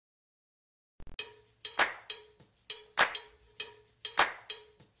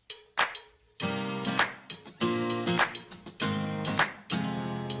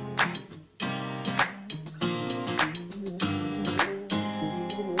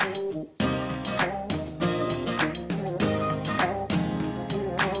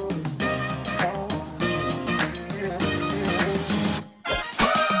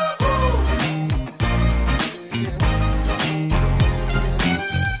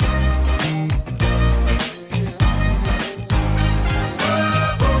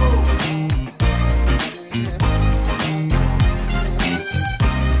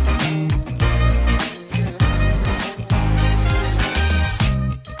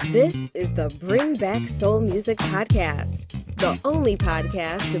This is the Bring Back Soul Music Podcast, the only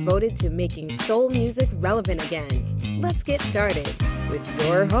podcast devoted to making soul music relevant again. Let's get started with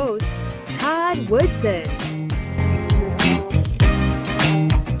your host, Todd Woodson.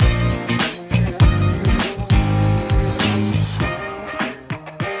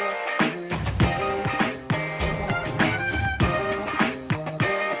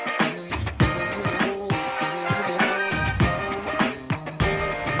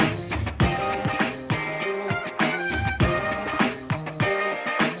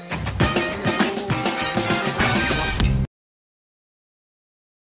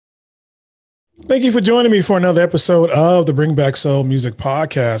 Thank you for joining me for another episode of the Bring Back Soul Music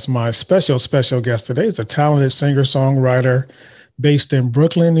Podcast. My special guest today is a talented singer-songwriter based in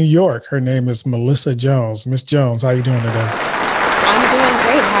Brooklyn, New York. Her name is Melissa Jones. Miss Jones, how are you doing today? I'm doing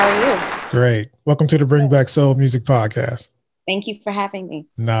great. How are you? Great. Welcome to the Bring Back Soul Music Podcast. Thank you for having me.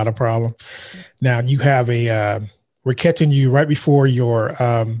 Not a problem. Now you have we're catching you right before your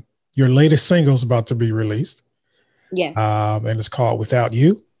latest single's about to be released. Yes. And it's called Without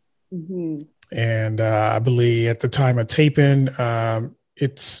You. Mm-hmm. And I believe at the time of taping,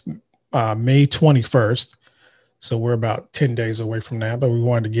 it's May 21st. So we're about 10 days away from that, but we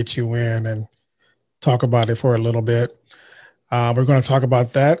wanted to get you in and talk about it for a little bit. We're going to talk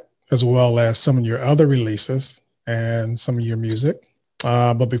about that as well as some of your other releases and some of your music.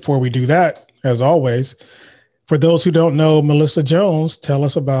 But before we do that, as always, for those who don't know Melissa Jones, tell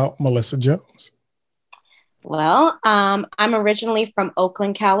us about Melissa Jones. Well, I'm originally from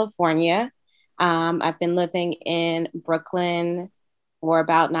Oakland, California. I've been living in Brooklyn for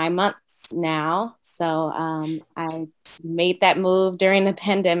about 9 months now. So I made that move during the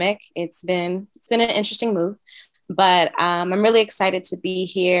pandemic. It's been an interesting move, but I'm really excited to be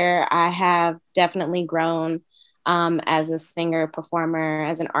here. I have definitely grown as a singer, performer,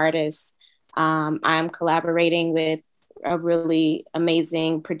 as an artist. I'm collaborating with a really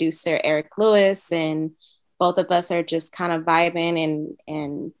amazing producer, Errick Lewis, and both of us are just kind of vibing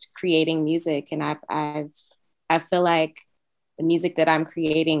and creating music. And I feel like the music that I'm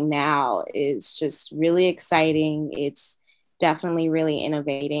creating now is just really exciting. It's definitely really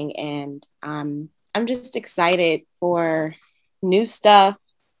innovating. And I'm just excited for new stuff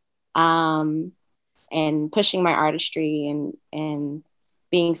and pushing my artistry and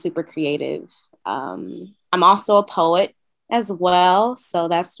being super creative. I'm also a poet as well. So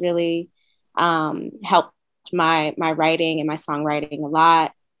that's really helped my writing and my songwriting a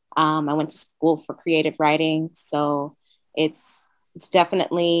lot. I went to school for creative writing, so it's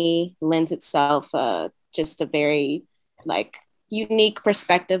definitely lends itself just a very unique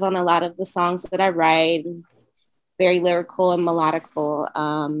perspective on a lot of the songs that I write. Very lyrical and melodical,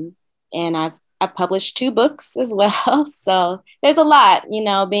 and I've published 2 books as well. So there's a lot,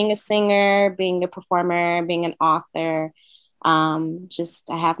 being a singer, being a performer, being an author. I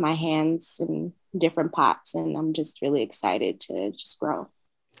have my hands in different pots, and I'm just really excited to just grow.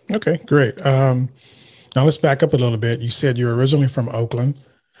 Okay, great. Now let's back up a little bit. You said you're originally from Oakland.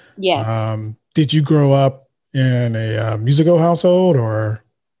 Yes. Did you grow up in a musical household or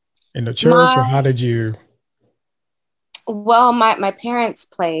in the church, or how did you? Well, my parents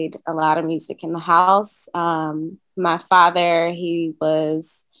played a lot of music in the house. My father, he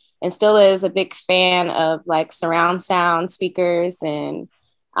was and still is a big fan of surround sound speakers and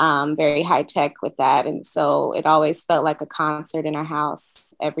very high tech with that. And so it always felt like a concert in our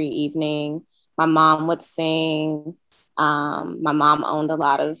house every evening. My mom would sing. My mom owned a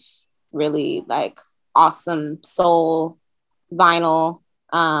lot of really awesome soul vinyl,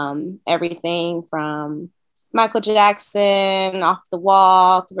 everything from Michael Jackson, Off the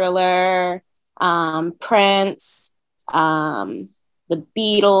Wall, Thriller, Prince, the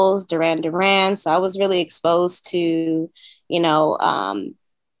Beatles, Duran. So I was really exposed to,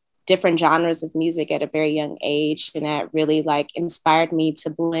 different genres of music at a very young age. And that really inspired me to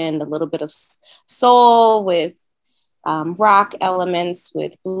blend a little bit of soul with rock elements,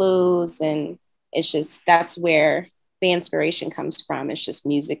 with blues. And it's just, that's where the inspiration comes from. It's just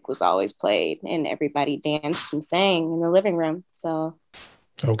music was always played and everybody danced and sang in the living room. So.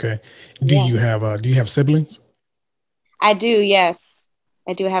 Okay. Do you have siblings? I do. Yes.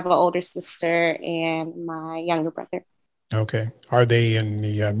 I do have an older sister and my younger brother. Okay. Are they in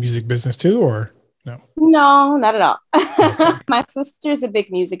the music business too, or no? No, not at all. Okay. My sister's a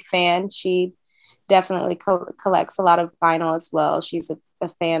big music fan. She definitely collects a lot of vinyl as well. She's a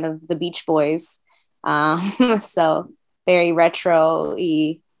fan of the Beach Boys. So very retro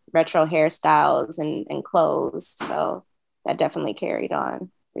hairstyles and clothes. So that definitely carried on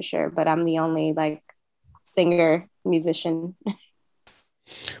for sure. But I'm the only singer musician.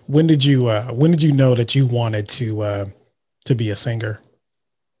 when did you know that you wanted to be a singer?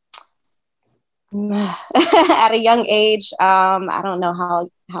 At a young age, I don't know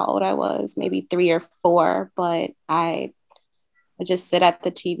how old I was, maybe 3 or 4, but I would just sit at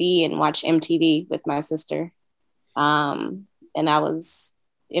the TV and watch MTV with my sister. And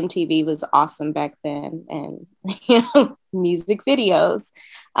MTV was awesome back then, and music videos.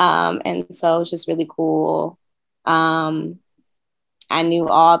 And so it was just really cool. I knew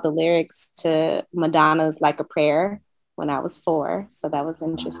all the lyrics to Madonna's Like a Prayer when I was 4. So that was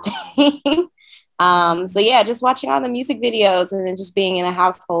interesting. So yeah, just watching all the music videos and then just being in a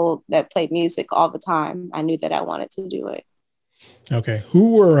household that played music all the time, I knew that I wanted to do it. Okay.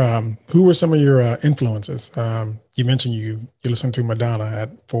 Who were some of your influences? You mentioned you listened to Madonna at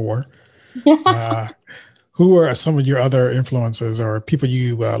 4. Who are some of your other influences or people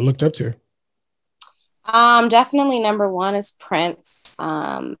you looked up to? Definitely number 1 is Prince.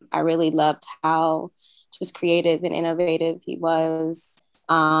 I really loved how just creative and innovative he was,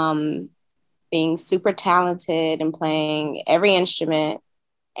 being super talented and playing every instrument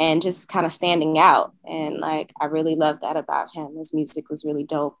and just kind of standing out. And like, I really loved that about him. His music was really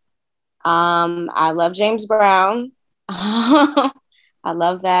dope. I love James Brown. I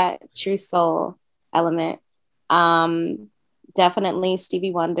love that true soul element. Definitely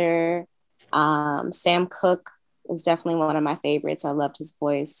Stevie Wonder. Sam Cooke is definitely one of my favorites. I loved his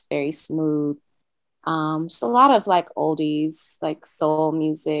voice, very smooth. Just a lot of like oldies, like soul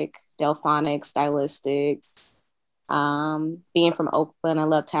music, Delphonic, stylistics. Being from Oakland, I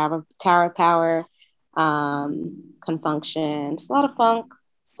love Tower of Power, Confunction, just a lot of funk,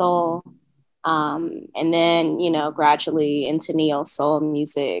 soul. And then, gradually into neo soul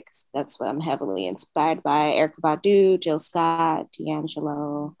music. That's what I'm heavily inspired by. Erykah Badu, Jill Scott,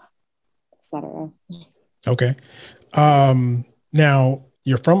 D'Angelo, etc. Okay. Now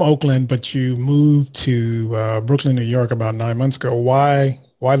you're from Oakland, but you moved to Brooklyn, New York about 9 months ago. Why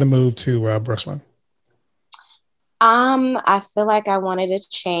the move to Brooklyn? I feel like I wanted to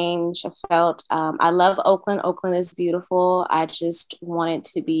change. I love Oakland. Oakland is beautiful. I just wanted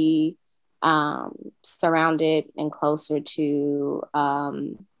to be surrounded and closer to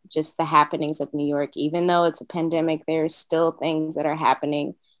just the happenings of New York. Even though it's a pandemic, there's still things that are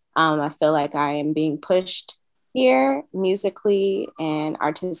happening. I feel like I am being pushed here musically and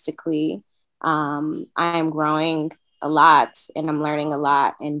artistically. I am growing a lot and I'm learning a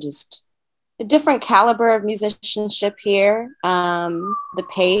lot, and just a different caliber of musicianship here. The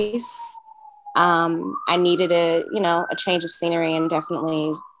pace, I needed a change of scenery, and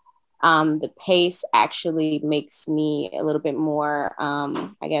definitely the pace actually makes me a little bit more,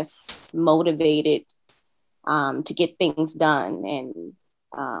 I guess, motivated to get things done and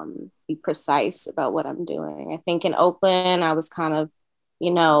be precise about what I'm doing. I think in Oakland, I was kind of,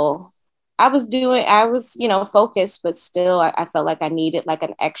 I was, focused, but still I felt like I needed like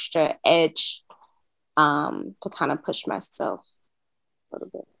an extra edge to kind of push myself a little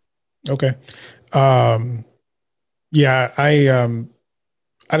bit. Okay. Yeah, I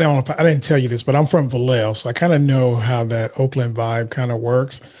don't know if I didn't tell you this, but I'm from Vallejo, so I kind of know how that Oakland vibe kind of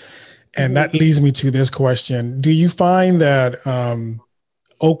works. And that leads me to this question. Do you find that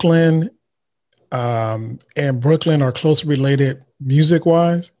Oakland and Brooklyn are closely related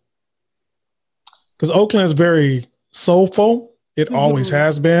music-wise? Because Oakland is very soulful. It always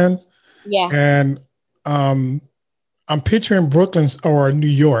has been. Yes. And I'm picturing Brooklyn or New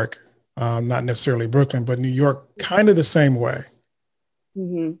York, not necessarily Brooklyn, but New York, kind of the same way.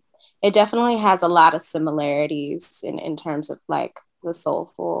 Mm-hmm. It definitely has a lot of similarities in terms of like the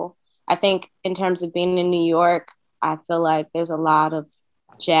soulful. I think in terms of being in New York, I feel like there's a lot of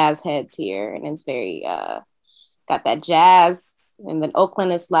jazz heads here, and it's very got that jazz, and then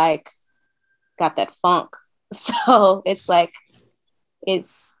Oakland is like got that funk. So it's like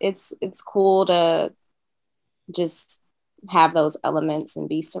it's cool to just have those elements and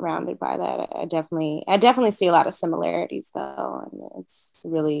be surrounded by that. I definitely see a lot of similarities though, and it's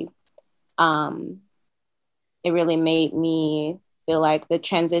really it really made me feel like the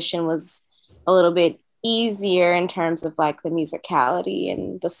transition was a little bit easier in terms of like the musicality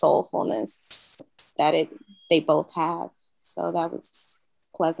and the soulfulness that they both have. So that was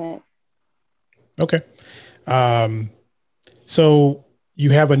pleasant. Okay. So you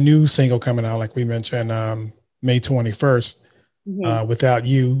have a new single coming out, like we mentioned, May 21st, Without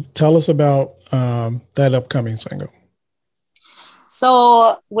You. Tell us about that upcoming single.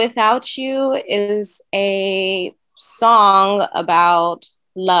 So Without You is a song about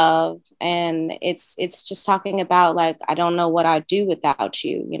love, and it's just talking about like, I don't know what I'd do without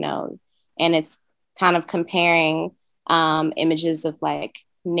you, and it's kind of comparing images of like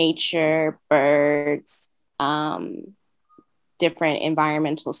nature, birds, different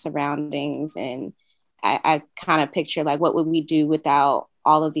environmental surroundings. And I kind of picture like, what would we do without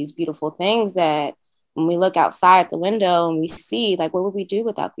all of these beautiful things that when we look outside the window and we see, like, what would we do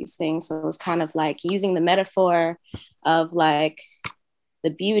without these things? So it was kind of like using the metaphor of like the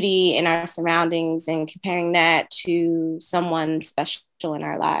beauty in our surroundings and comparing that to someone special in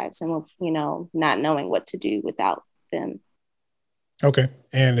our lives, and, you know, not knowing what to do without them. Okay.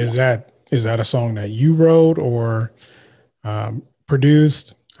 And is that a song that you wrote or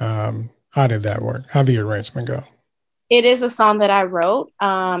produced? How did that work? How did the arrangement go? It is a song that I wrote.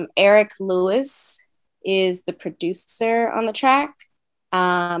 Errick Lewis is the producer on the track.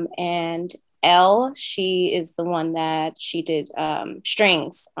 And Elle, she is the one that she did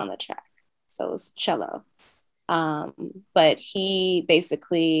strings on the track. So it was cello. But he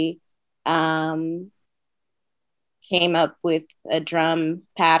basically came up with a drum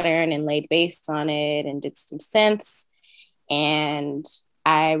pattern and laid bass on it and did some synths. And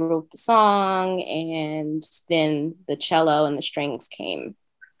I wrote the song, and then the cello and the strings came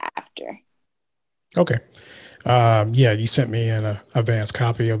after. Okay. Yeah, you sent me an advanced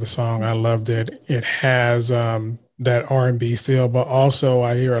copy of the song. I loved it. It has that R&B feel, but also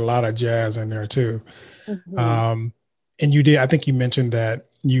I hear a lot of jazz in there too. Mm-hmm. And I think you mentioned that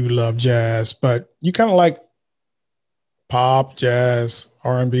you love jazz, but you kind of like pop, jazz,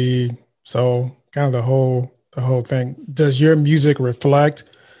 R&B, so kind of the whole thing. Does your music reflect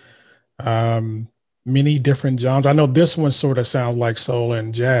many different genres? I know this one sort of sounds like soul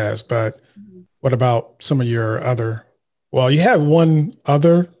and jazz, but what about some of your other? Well, you have one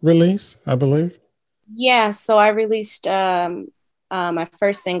other release, I believe. Yeah, so I released my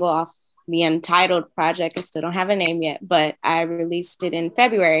first single off the Untitled project. I still don't have a name yet, but I released it in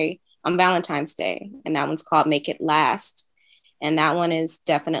February on Valentine's Day, and that one's called Make It Last. And that one is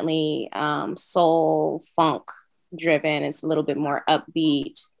definitely soul, funk driven. It's a little bit more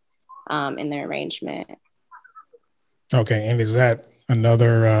upbeat in the arrangement. Okay, and is that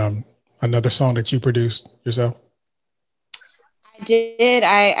another song that you produced yourself? I did.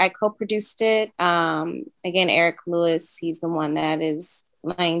 I co-produced it. Again, Errick Lewis, he's the one that is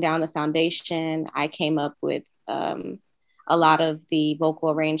laying down the foundation. I came up with a lot of the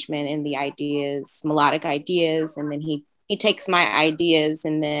vocal arrangement and the ideas, melodic ideas, and then he takes my ideas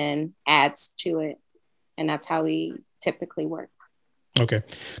and then adds to it. And that's how we typically work. Okay.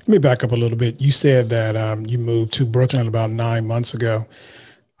 Let me back up a little bit. You said that you moved to Brooklyn about 9 months ago.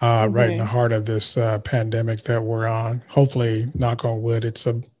 Right in the heart of this pandemic that we're on. Hopefully, knock on wood, it's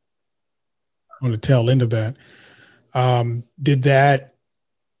on the tail end of that. How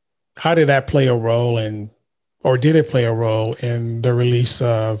did that play a role or did it play a role in the release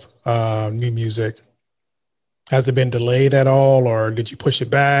of new music? Has it been delayed at all, or did you push it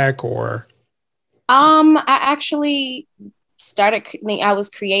back, or? I actually I was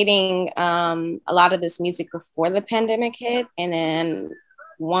creating a lot of this music before the pandemic hit, and then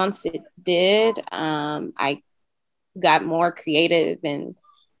once it did, I got more creative, and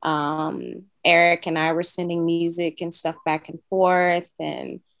Errick and I were sending music and stuff back and forth,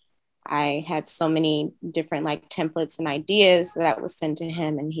 and I had so many different like templates and ideas that I would send to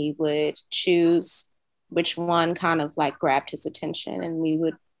him, and he would choose which one kind of like grabbed his attention, and we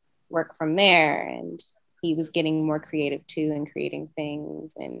would work from there. And he was getting more creative too and creating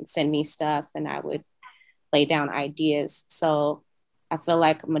things and send me stuff, and I would lay down ideas. So I feel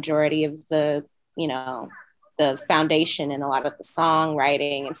like a majority of the foundation and a lot of the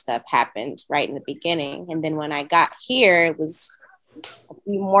songwriting and stuff happened right in the beginning. And then when I got here, it was a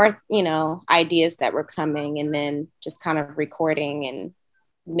few more, ideas that were coming, and then just kind of recording and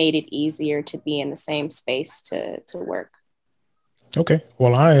made it easier to be in the same space to work. Okay.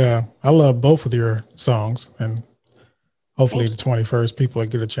 Well, I love both of your songs, and hopefully the 21st people will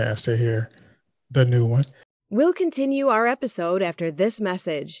get a chance to hear the new one. We'll continue our episode after this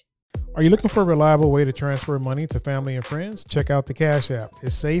message. Are you looking for a reliable way to transfer money to family and friends? Check out the Cash App.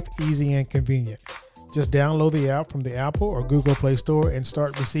 It's safe, easy, and convenient. Just download the app from the Apple or Google Play Store and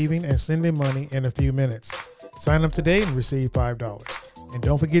start receiving and sending money in a few minutes. Sign up today and receive $5. And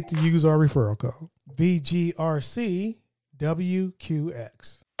don't forget to use our referral code,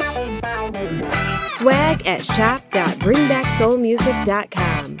 VGRCWQX. Swag at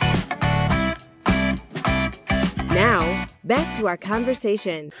shop.bringbacksoulmusic.com. Now, back to our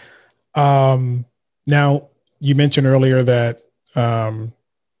conversation. Now, you mentioned earlier that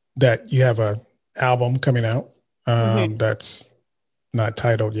that you have an album coming out that's not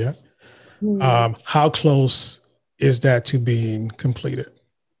titled yet. How close is that to being completed?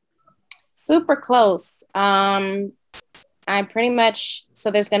 Super close. I'm I pretty much,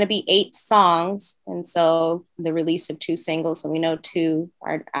 so there's going to be 8 songs. And so the release of 2 singles, so we know 2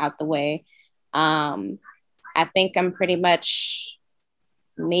 are out the way. I think I'm pretty much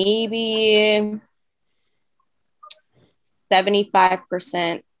maybe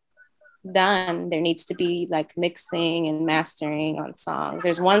 75% done. There needs to be like mixing and mastering on songs.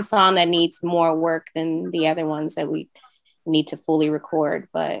 There's one song that needs more work than the other ones that we need to fully record,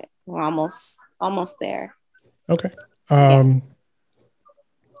 but we're almost there. Okay.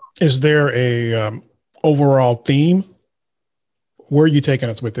 Is there a overall theme? Where are you taking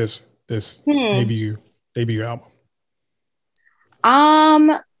us with this debut album?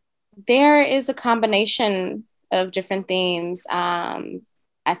 There is a combination of different themes. I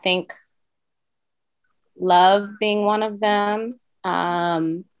think love being one of them.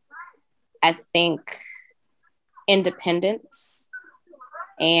 I think independence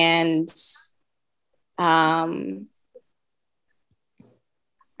and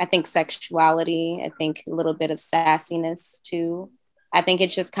I think sexuality. I think a little bit of sassiness too. I think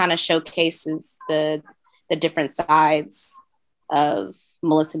it just kind of showcases the different sides of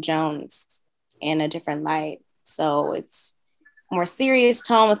Melissa Jones in a different light. So it's more serious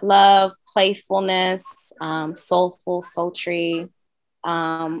tone with love, playfulness, soulful, sultry,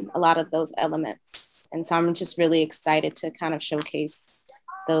 a lot of those elements. And so I'm just really excited to kind of showcase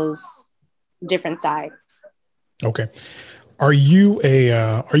those different sides. Okay. Are you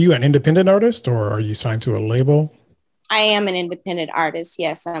an independent artist, or are you signed to a label? I am an independent artist,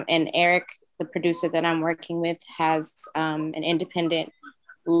 yes. And Errick, the producer that I'm working with, has an independent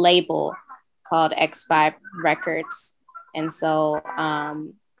label called X5 Records. And so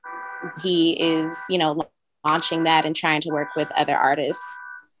he is, launching that and trying to work with other artists.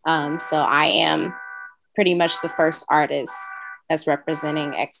 So I am pretty much the first artist that's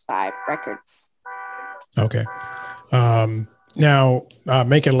representing X5 Records. Okay. Now,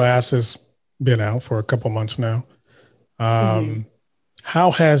 Make It Last has been out for a couple months now.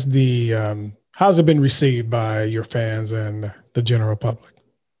 How has how's it been received by your fans and the general public?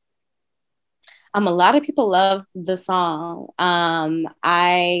 A lot of people love the song.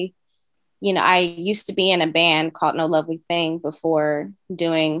 I used to be in a band called No Lovely Thing before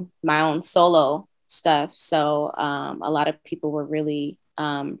doing my own solo stuff. So a lot of people were really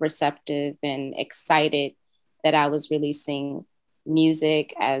receptive and excited that I was releasing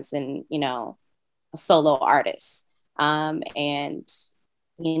music as a solo artist. And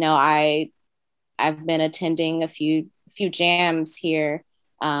I've been attending a few jams here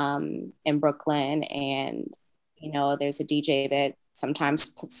in Brooklyn, and there's a DJ that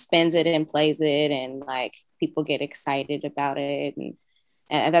sometimes spins it and plays it, and like people get excited about it, and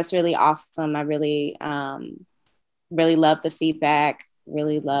that's really awesome. I really really love the feedback.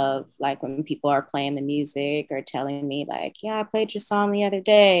 Really love like when people are playing the music or telling me like, yeah, I played your song the other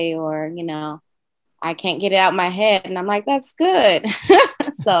day, or I can't get it out my head, and I'm like, that's good.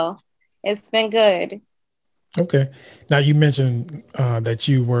 So it's been good. Okay. Now you mentioned that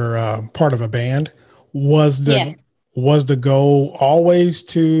you were part of a band. Was the goal always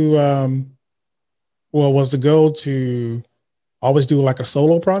to was the goal to always do like a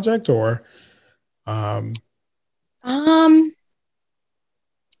solo project, or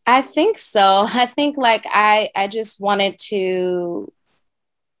I think so. I think like I just wanted to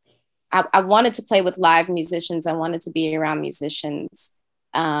I wanted to play with live musicians. I wanted to be around musicians.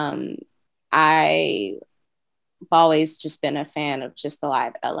 I've always just been a fan of just the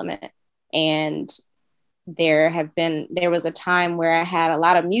live element. And there was a time where I had a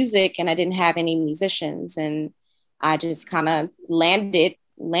lot of music and I didn't have any musicians. And I just kind of landed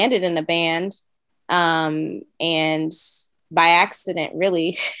in a band. And by accident,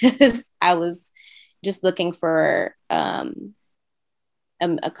 really, I was just looking for a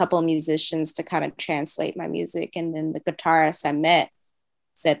couple of musicians to kind of translate my music. And then the guitarist I met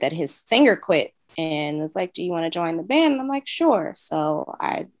said that his singer quit and was like, do you want to join the band? And I'm like, sure. So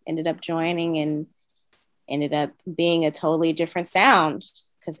I ended up joining and ended up being a totally different sound,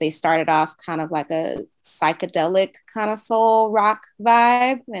 because they started off kind of like a psychedelic kind of soul rock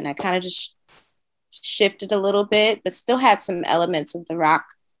vibe. And I kind of just shifted a little bit, but still had some elements of the rock,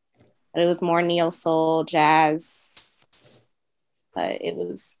 but it was more neo soul, jazz. But it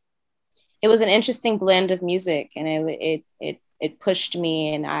was an interesting blend of music, and it pushed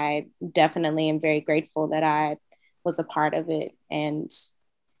me, and I definitely am very grateful that I was a part of it. And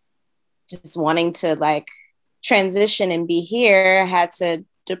just wanting to like transition and be here, I had to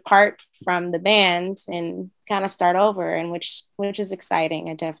depart from the band and kind of start over, and which is exciting.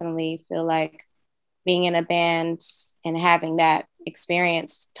 I definitely feel like being in a band and having that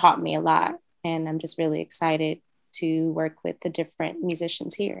experience taught me a lot, and I'm just really excited to work with the different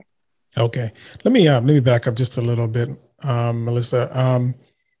musicians here. Okay. Let me back up just a little bit, Melissa.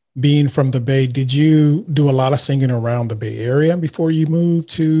 Being from the Bay, did you do a lot of singing around the Bay Area before you moved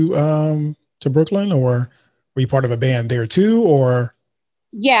to Brooklyn, or were you part of a band there too, or?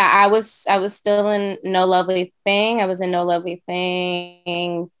 Yeah, I was still in No Lovely Thing. I was in No Lovely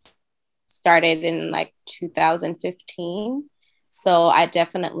Thing, started in like 2015. So I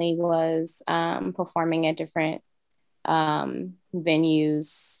definitely was performing at different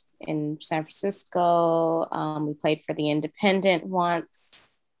venues in San Francisco. We played for the Independent once,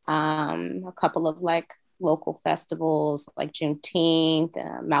 a couple of like local festivals like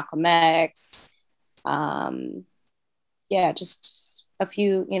Juneteenth, Malcolm X. Yeah, just a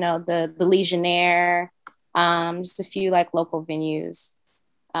few, the Legionnaire, just a few like local venues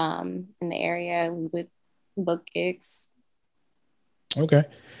in the area. We would book gigs. Okay.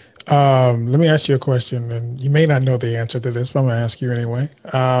 Let me ask you a question, and you may not know the answer to this, but I'm going to ask you anyway.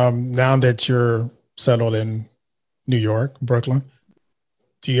 Now that you're settled in New York, Brooklyn,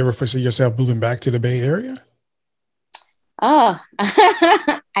 do you ever foresee yourself moving back to the Bay Area? Oh,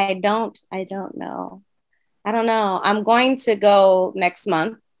 I don't know. I don't know. I'm going to go next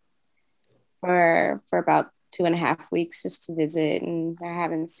month for about 2.5 weeks just to visit, and I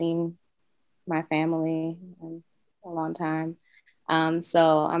haven't seen my family in a long time.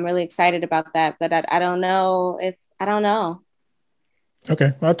 So I'm really excited about that, but I don't know.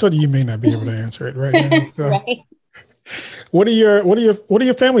 Okay. Well, I told you may not be able to answer it right now. So Right. what do your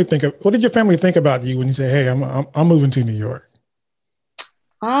family think of, what did your family think about you when you say, "Hey, I'm moving to New York"?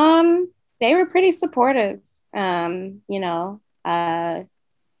 They were pretty supportive. I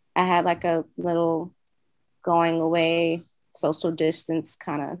had like a little going away, social distance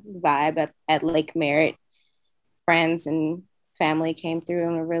kind of vibe at Lake Merritt. Friends and family came through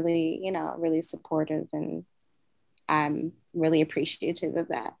and were really, really supportive. And I'm really appreciative of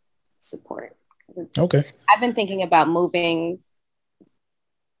that support. Okay. I've been thinking about moving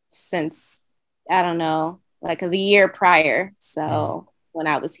since, I don't know, like the year prior. So when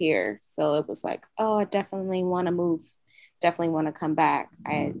I was here, so it was like, oh, I definitely want to move, definitely want to come back.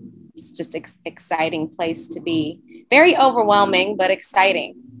 It's just exciting place to be. Very overwhelming, but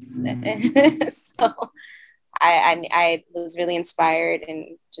exciting. So I was really inspired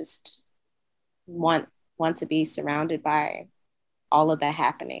and just want to be surrounded by all of the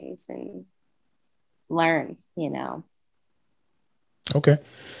happenings and learn, Okay.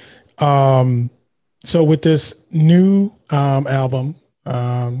 So with this new album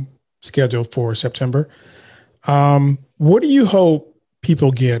scheduled for September, what do you hope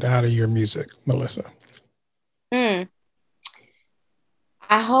people get out of your music, Melissa? I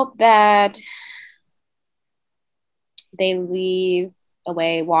hope that they leave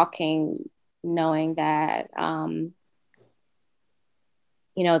away walking, knowing that,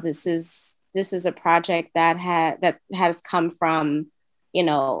 this is a project that has come from,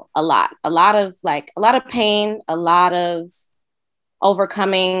 a lot of pain, a lot of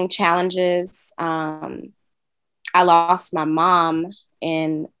overcoming challenges. I lost my mom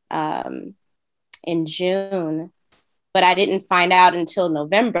in June, but I didn't find out until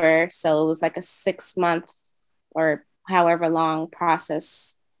November. So it was like a 6-month or however long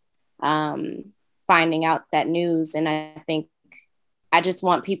process finding out that news. And I think I just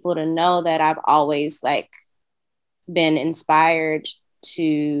want people to know that I've always been inspired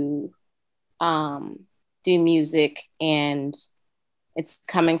to do music, and it's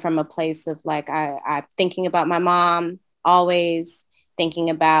coming from a place of I'm thinking about my mom, always thinking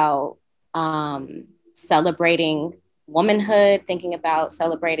about celebrating womanhood, thinking about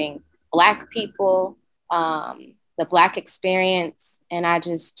celebrating Black people, the Black experience. And I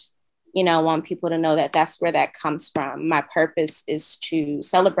just, want people to know that that's where that comes from. My purpose is to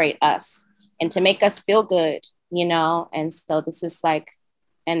celebrate us and to make us feel good, And so this is a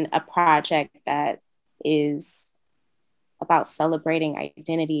project that is about celebrating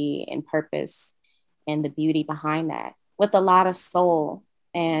identity and purpose and the beauty behind that, with a lot of soul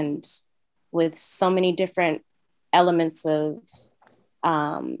and with so many different elements of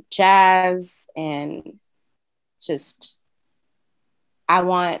jazz, and just, I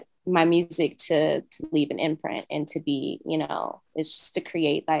want my music to leave an imprint and to be, it's just to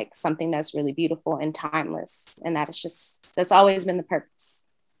create something that's really beautiful and timeless. And that's always been the purpose.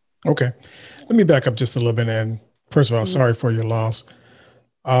 Okay. Let me back up just a little bit. And first of all, sorry for your loss.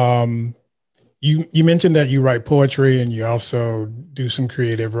 You mentioned that you write poetry and you also do some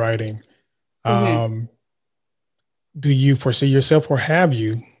creative writing. Do you foresee yourself, or have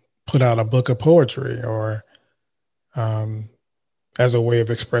you put out a book of poetry, or as a way of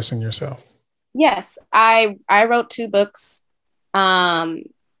expressing yourself? Yes, I wrote two books. Um,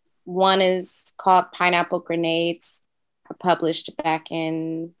 One is called Pineapple Grenades, published back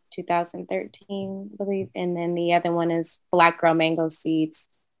in 2013, I believe. And then the other one is Black Girl Mango Seeds.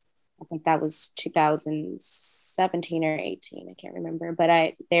 I think that was 2017 or 18. I can't remember,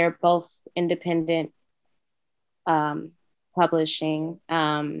 but they're both independent publishing.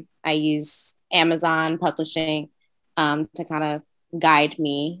 I use Amazon publishing to kind of guide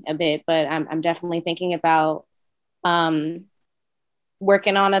me a bit, but I'm definitely thinking about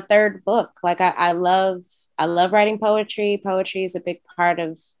working on a third book. Like I love writing poetry. Poetry is a big part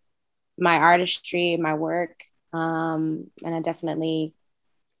of my artistry, my work. And I definitely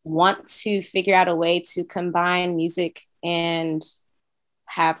want to figure out a way to combine music and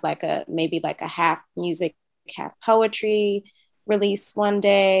have maybe a half music, half poetry release one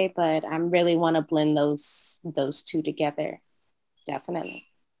day, but I really want to blend those two together. Definitely.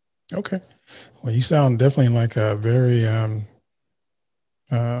 Okay. Well, you sound definitely like a very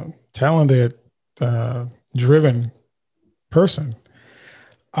talented, driven person.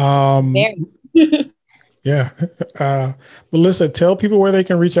 Very. Yeah. Melissa, tell people where they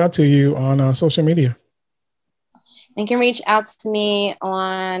can reach out to you on social media. They can reach out to me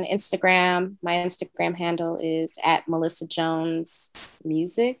on Instagram. My Instagram handle is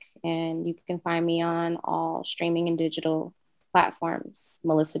 @MelissaJonesMusic, and you can find me on all streaming and digital platforms.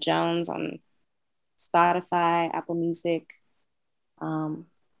 Melissa Jones on Spotify, Apple Music,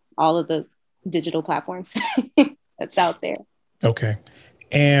 all of the digital platforms that's out there. Okay.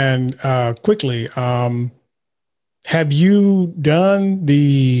 And quickly, have you done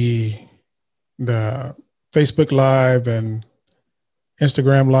the Facebook Live and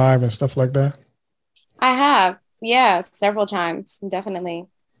Instagram Live and stuff like that? I have, yeah, several times, definitely.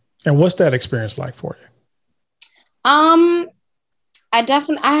 And what's that experience like for you? I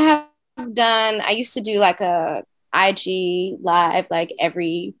used to do like a IG live like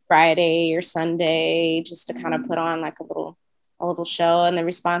every Friday or Sunday just to kind of put on like a little show, and the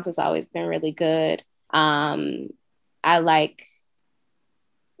response has always been really good.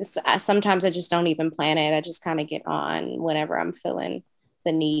 Sometimes I just don't even plan it. I just kind of get on whenever I'm feeling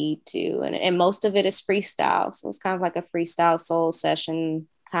the need to. And most of it is freestyle. So it's kind of like a freestyle soul session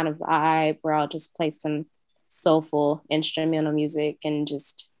kind of vibe where I'll just play some soulful instrumental music and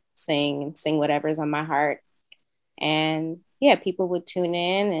just sing whatever's on my heart. And yeah, people would tune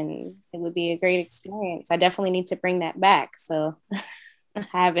in and it would be a great experience. I definitely need to bring that back. So I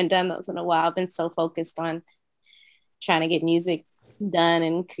haven't done those in a while. I've been so focused on trying to get music done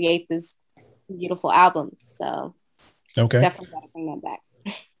and create this beautiful album. So definitely got to bring that back.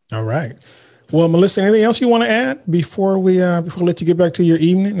 All right. Well, Melissa, anything else you want to add before we let you get back to your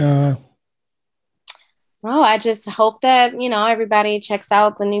evening? No, I just hope that, everybody checks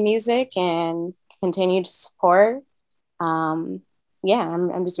out the new music and continue to support. I'm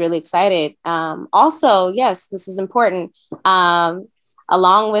just really excited. Also, yes, this is important.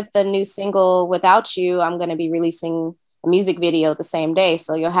 Along with the new single, Without You, I'm going to be releasing a music video the same day.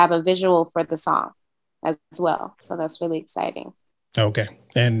 So you'll have a visual for the song as well. So that's really exciting. Okay.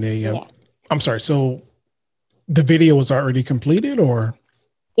 And I'm sorry. So the video was already completed, or?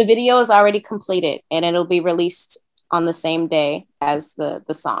 The video is already completed and it'll be released on the same day as the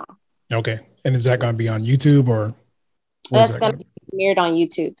song. Okay. And is that going to be on YouTube, or? That's going to be premiered on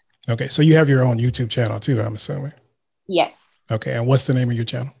YouTube. Okay. So you have your own YouTube channel too, I'm assuming. Yes. Okay. And what's the name of your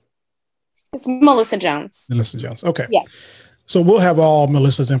channel? It's Melissa Jones. Melissa Jones. Okay. Yeah. So we'll have all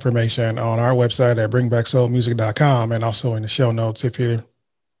Melissa's information on our website at bringbacksoulmusic.com, and also in the show notes if you're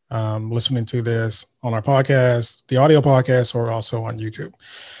listening to this on our podcast, the audio podcast, or also on YouTube.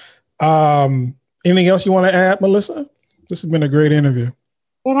 Anything else you want to add, Melissa? This has been a great interview.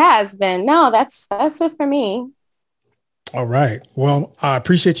 It has been. No, that's it for me. All right. Well, I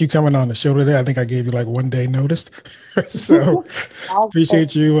appreciate you coming on the show today. I think I gave you like 1 day notice. So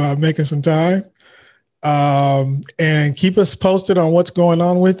appreciate you making some time. And keep us posted on what's going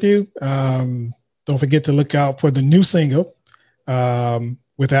on with you. Don't forget to look out for the new single,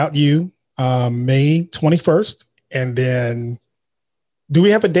 Without You, May 21st. And then do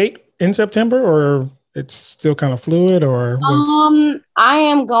we have a date in September, or it's still kind of fluid, or? I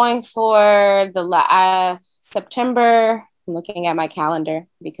am going for the September. I'm looking at my calendar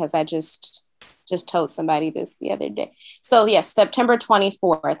because I just told somebody this the other day. So yes, September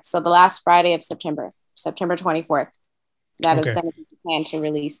 24th. So the last Friday of September 24th. That is going to be the plan to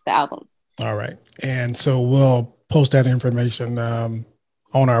release the album. All right. And so we'll post that information on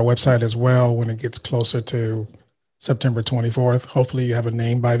our website as well when it gets closer to September 24th. Hopefully you have a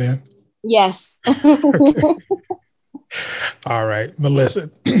name by then. Yes. All right, Melissa,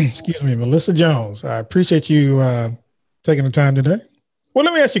 excuse me, Melissa Jones. I appreciate you taking the time today. Well,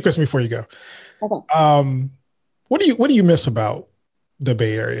 let me ask you a question before you go. Okay. What do you miss about the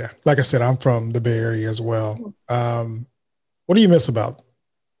Bay Area? Like I said, I'm from the Bay Area as well. What do you miss about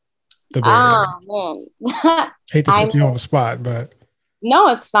the Bay Area? Oh man. Hate to put you on the spot, but No,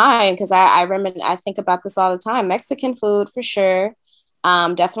 it's fine because I think about this all the time. Mexican food for sure.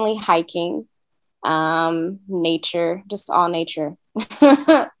 Definitely hiking. Nature, just all nature.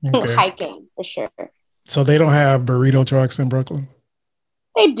 okay. Hiking for sure. So they don't have burrito trucks in Brooklyn?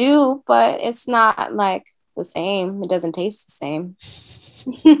 They do, but it's not like the same. It doesn't taste the same.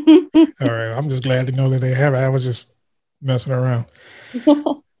 All right. I'm just glad to know that they have it. I was just messing around.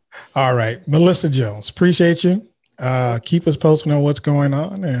 All right. Melissa Jones, appreciate you. Keep us posted on what's going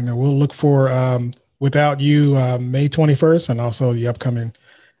on, and we'll look for Without You May 21st and also the upcoming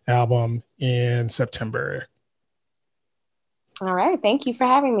album in September. All right. Thank you for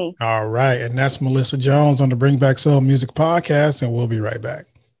having me. All right. And that's Melissa Jones on the Bring Back Soul Music podcast, and we'll be right back.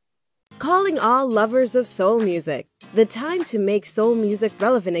 Calling all lovers of soul music. The time to make soul music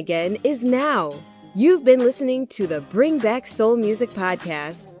relevant again is now. You've been listening to the Bring Back Soul Music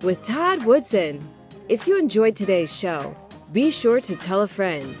podcast with Todd Woodson. If you enjoyed today's show, be sure to tell a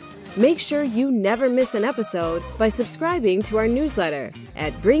friend. Make sure you never miss an episode by subscribing to our newsletter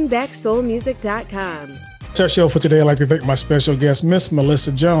at bringbacksoulmusic.com. That's our show for today. I'd like to thank my special guest, Miss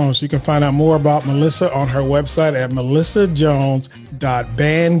Melissa Jones. You can find out more about Melissa on her website at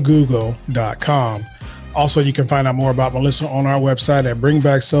melissajones.bandgoogle.com. Also, you can find out more about Melissa on our website at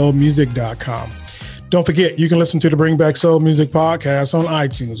bringbacksoulmusic.com. Don't forget, you can listen to the Bring Back Soul Music podcast on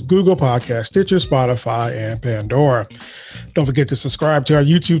iTunes, Google Podcasts, Stitcher, Spotify, and Pandora. Don't forget to subscribe to our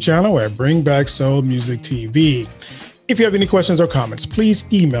YouTube channel at Bring Back Soul Music TV. If you have any questions or comments, please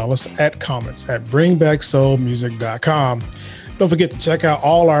email us at comments@bringbacksoulmusic.com. Don't forget to check out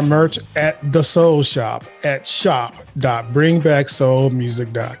all our merch at The Soul Shop at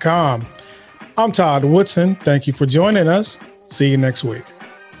shop.bringbacksoulmusic.com. I'm Todd Woodson. Thank you for joining us. See you next week.